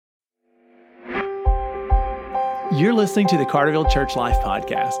You're listening to the Carterville Church Life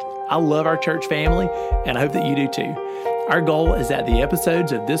Podcast. I love our church family, and I hope that you do too. Our goal is that the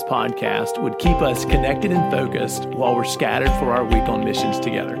episodes of this podcast would keep us connected and focused while we're scattered for our week on missions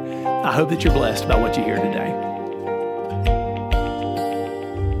together. I hope that you're blessed by what you hear today.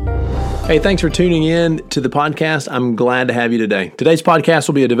 Hey, thanks for tuning in to the podcast. I'm glad to have you today. Today's podcast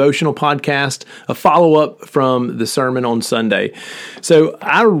will be a devotional podcast, a follow-up from the sermon on Sunday. So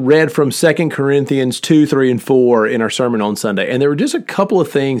I read from 2 Corinthians 2, 3, and 4 in our sermon on Sunday, and there were just a couple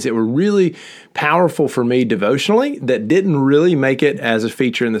of things that were really powerful for me devotionally that didn't really make it as a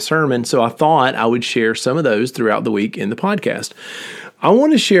feature in the sermon, so I thought I would share some of those throughout the week in the podcast. I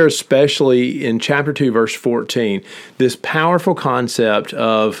want to share especially in chapter 2, verse 14, this powerful concept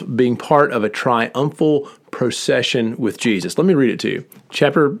of being part of a triumphal procession with Jesus. Let me read it to you.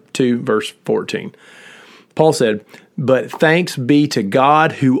 Chapter 2, verse 14. Paul said, "But thanks be to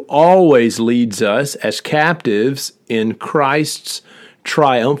God who always leads us as captives in Christ's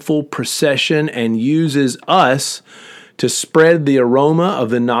triumphal procession and uses us to spread the aroma of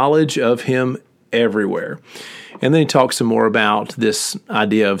the knowledge of Him everywhere." And then he talks some more about this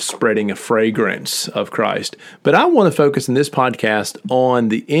idea of spreading a fragrance of Christ. But I want to focus in this podcast on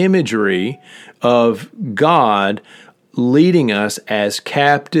the imagery of God leading us as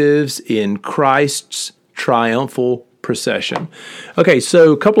captives in Christ's triumphal procession. Okay,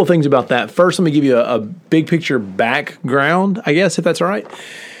 so a couple of things about that. First, let me give you a big picture background, I guess, if that's all right.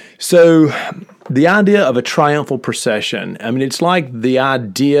 So the idea of a triumphal procession, I mean, it's like the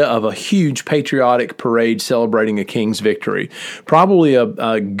idea of a huge patriotic parade celebrating a king's victory. Probably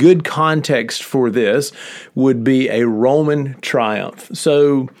a good context for this would be a Roman triumph.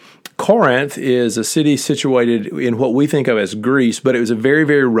 So Corinth is a city situated in what we think of as Greece, but it was a very,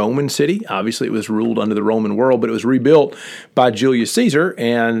 very Roman city. Obviously, it was ruled under the Roman world, but it was rebuilt by Julius Caesar,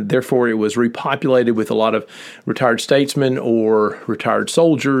 and therefore it was repopulated with a lot of retired statesmen or retired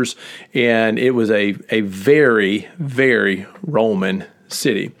soldiers, and it was a very, very Roman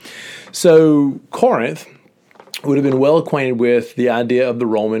city. So Corinth would have been well acquainted with the idea of the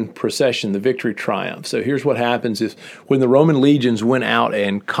Roman procession, the victory triumph. So here's what happens is when the Roman legions went out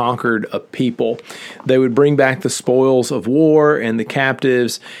and conquered a people, they would bring back the spoils of war and the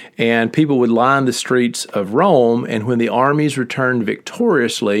captives, and people would line the streets of Rome, and when the armies returned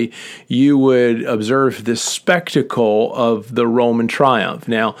victoriously, you would observe this spectacle of the Roman triumph.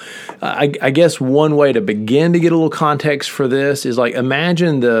 Now, I guess one way to begin to get a little context for this is like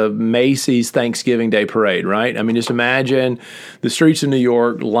imagine the Macy's Thanksgiving Day Parade, right? I mean, just imagine the streets of New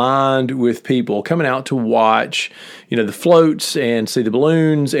York lined with people coming out to watch, the floats and see the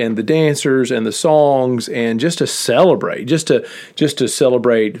balloons and the dancers and the songs and just to celebrate, just to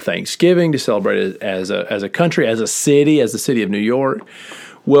celebrate Thanksgiving, to celebrate it as a country, as a city, as the city of New York.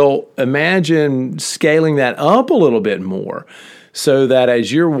 Well, imagine scaling that up a little bit more so that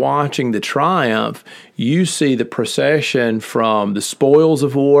as you're watching the triumph, you see the procession from the spoils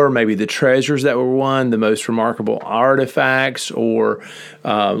of war, maybe the treasures that were won, the most remarkable artifacts, or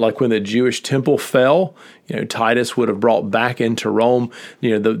like when the Jewish temple fell, Titus would have brought back into Rome,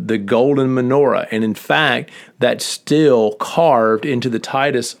 the golden menorah. And in fact, that's still carved into the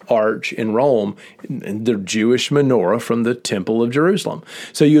Titus arch in Rome, the Jewish menorah from the Temple of Jerusalem.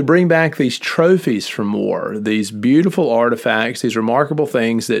 So you would bring back these trophies from war, these beautiful artifacts, these remarkable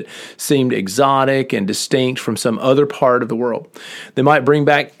things that seemed exotic and distinct from some other part of the world. They might bring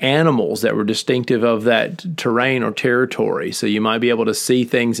back animals that were distinctive of that terrain or territory. So you might be able to see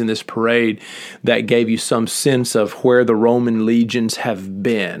things in this parade that gave you some sense of where the Roman legions have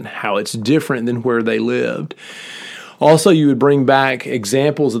been, how it's different than where they lived. Also, you would bring back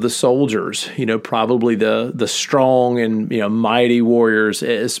examples of the soldiers, probably the strong and mighty warriors,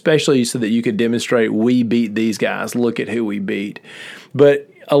 especially so that you could demonstrate, we beat these guys, look at who we beat. But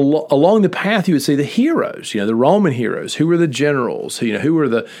along the path, you would see the heroes, the Roman heroes. Who were the generals? Who were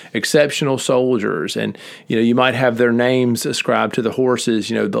the exceptional soldiers? And you might have their names ascribed to the horses.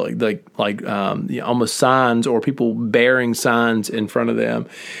 Almost signs or people bearing signs in front of them.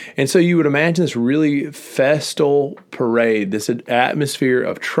 And so you would imagine this really festal parade, this atmosphere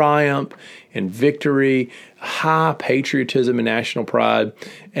of triumph and victory, high patriotism and national pride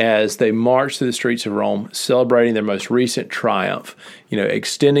as they march through the streets of Rome, celebrating their most recent triumph,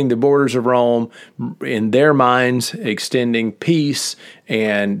 extending the borders of Rome, in their minds, extending peace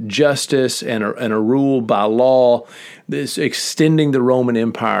and justice and a rule by law, this extending the Roman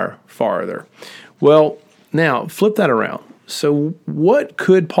Empire farther. Well, now flip that around. So what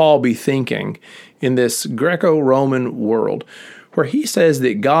could Paul be thinking in this Greco-Roman world where he says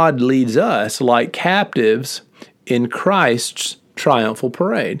that God leads us like captives in Christ's triumphal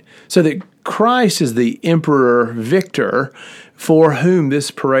parade? So that Christ is the emperor victor for whom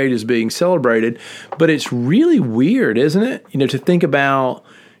this parade is being celebrated. But it's really weird, isn't it? To think about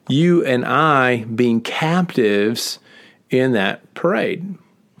you and I being captives in that parade.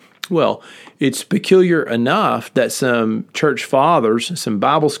 Well, it's peculiar enough that some church fathers, some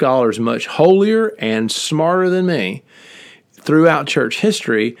Bible scholars much holier and smarter than me throughout church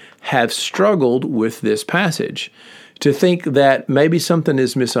history have struggled with this passage. To think that maybe something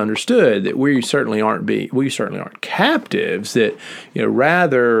is misunderstood, that we certainly aren't captives, that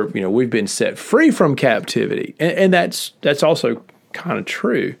rather we've been set free from captivity, and that's also kind of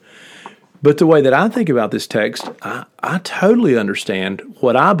true. But the way that I think about this text, I totally understand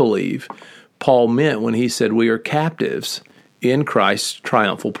what I believe Paul meant when he said we are captives in Christ's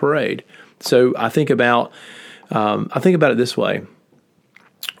triumphal parade. So I think about it this way: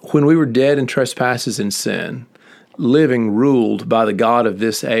 when we were dead in trespasses and sin, living ruled by the God of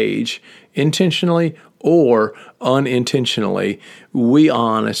this age, intentionally or unintentionally, we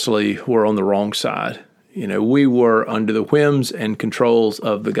honestly were on the wrong side. We were under the whims and controls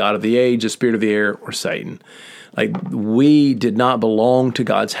of the God of the age, the spirit of the air, or Satan. We did not belong to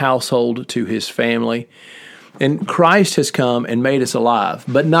God's household, to his family. And Christ has come and made us alive.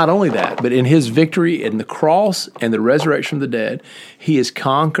 But not only that, but in his victory in the cross and the resurrection of the dead, he is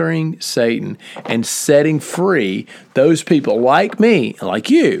conquering Satan and setting free those people like me, like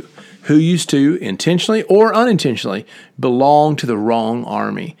you, who used to intentionally or unintentionally belong to the wrong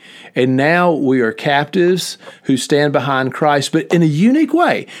army. And now we are captives who stand behind Christ, but in a unique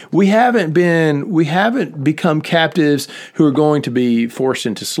way. We haven't become captives who are going to be forced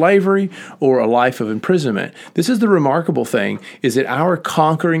into slavery or a life of imprisonment. This is the remarkable thing, is that our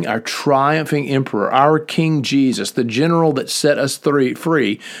conquering, our triumphing emperor, our King Jesus, the general that set us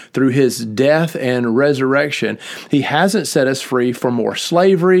free through his death and resurrection, he hasn't set us free for more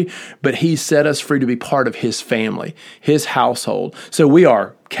slavery, but he set us free to be part of his family, his household. So we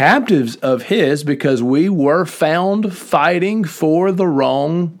are captives of his because we were found fighting for the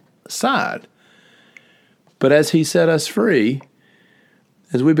wrong side. But as he set us free,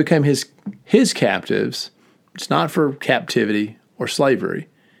 as we became his captives, it's not for captivity or slavery.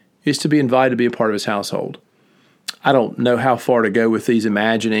 It's to be invited to be a part of his household. I don't know how far to go with these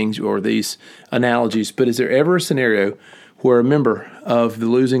imaginings or these analogies, but is there ever a scenario where a member of the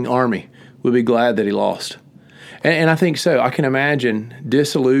losing army would be glad that he lost? And I think so. I can imagine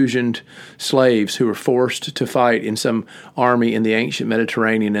disillusioned slaves who were forced to fight in some army in the ancient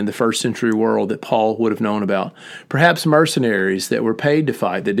Mediterranean in the first century world that Paul would have known about. Perhaps mercenaries that were paid to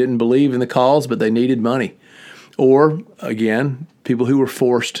fight, that didn't believe in the cause, but they needed money. Or, again, people who were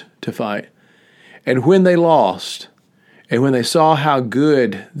forced to fight. And when they lost, and when they saw how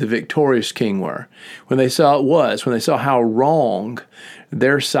good the victorious king were, when they saw how wrong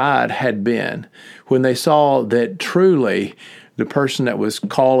their side had been, when they saw that truly the person that was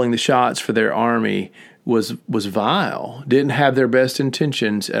calling the shots for their army was vile, didn't have their best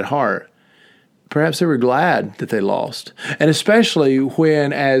intentions at heart, perhaps they were glad that they lost. And especially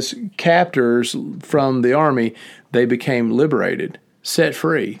when, as captors from the army, they became liberated, set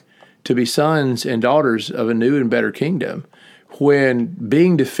free, to be sons and daughters of a new and better kingdom, when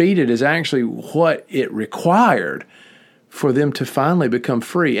being defeated is actually what it required for them to finally become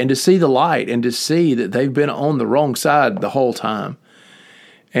free and to see the light and to see that they've been on the wrong side the whole time.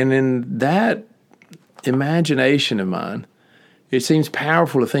 And in that imagination of mine, it seems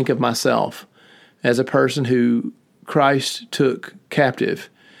powerful to think of myself as a person who Christ took captive.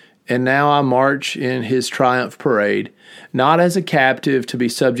 And now I march in his triumph parade, not as a captive to be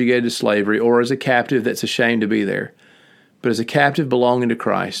subjugated to slavery or as a captive that's ashamed to be there, but as a captive belonging to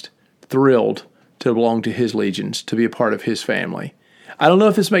Christ, thrilled to belong to his legions, to be a part of his family. I don't know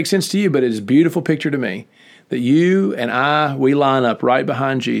if this makes sense to you, but it is a beautiful picture to me that you and I, we line up right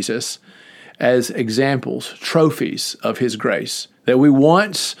behind Jesus as examples, trophies of his grace, that we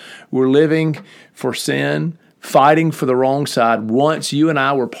once were living for sin, fighting for the wrong side. Once you and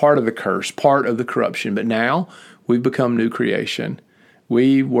I were part of the curse, part of the corruption, but now we've become new creation.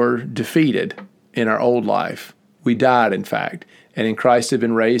 We were defeated in our old life. We died, in fact, and in Christ have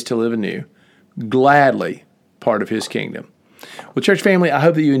been raised to live anew, gladly part of his kingdom. Well, church family, I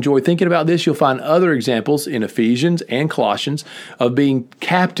hope that you enjoy thinking about this. You'll find other examples in Ephesians and Colossians of being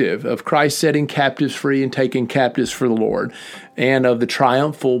captive, of Christ setting captives free and taking captives for the Lord, and of the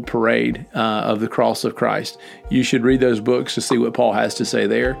triumphal parade of the cross of Christ. You should read those books to see what Paul has to say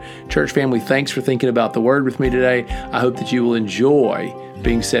there. Church family, thanks for thinking about the Word with me today. I hope that you will enjoy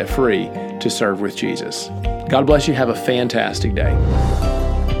being set free to serve with Jesus. God bless you. Have a fantastic day.